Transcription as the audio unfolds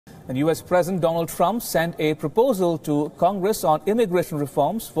And U.S. President Donald Trump sent a proposal to Congress on immigration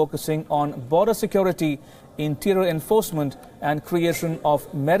reforms focusing on border security, interior enforcement and creation of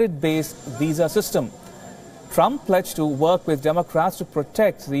merit-based visa system. Trump pledged to work with Democrats to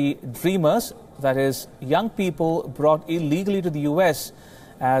protect the dreamers, that is, young people brought illegally to the U.S.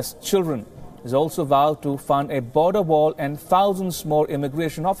 as children. He also vowed to fund a border wall and thousands more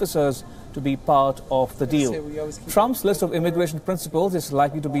immigration officers to be part of the deal. Trump's list of immigration principles is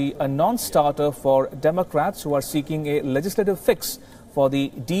likely to be a non-starter for Democrats who are seeking a legislative fix for the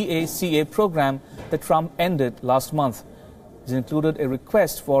DACA program that Trump ended last month. It included a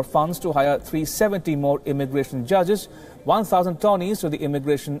request for funds to hire 370 more immigration judges, 1,000 attorneys to the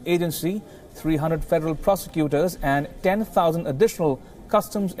immigration agency, 300 federal prosecutors and 10,000 additional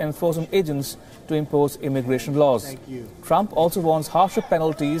customs enforcement agents to impose immigration laws. Trump also wants harsher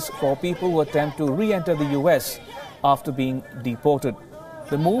penalties for people who attempt to re-enter the U.S. after being deported.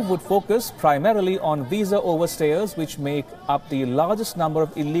 The move would focus primarily on visa overstayers, which make up the largest number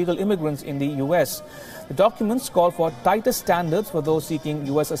of illegal immigrants in the U.S. The documents call for tighter standards for those seeking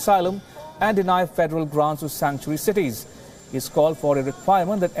U.S. asylum and deny federal grants to sanctuary cities. It's called for a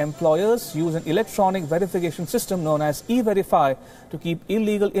requirement that employers use an electronic verification system known as E-Verify to keep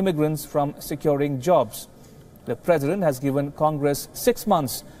illegal immigrants from securing jobs. The president has given Congress 6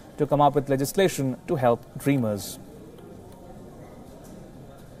 months to come up with legislation to help dreamers.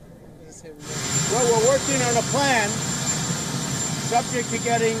 Well, we're working on a plan subject to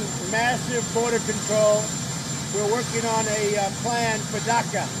getting massive border control. We're working on a plan for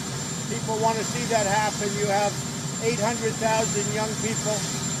DACA. People want to see that happen. You have 800,000 young people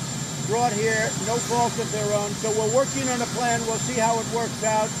brought here, no fault of their own. So we're working on a plan. We'll see how it works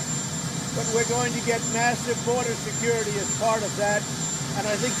out. But we're going to get massive border security as part of that. And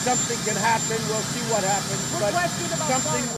I think something can happen. We'll see what happens. But something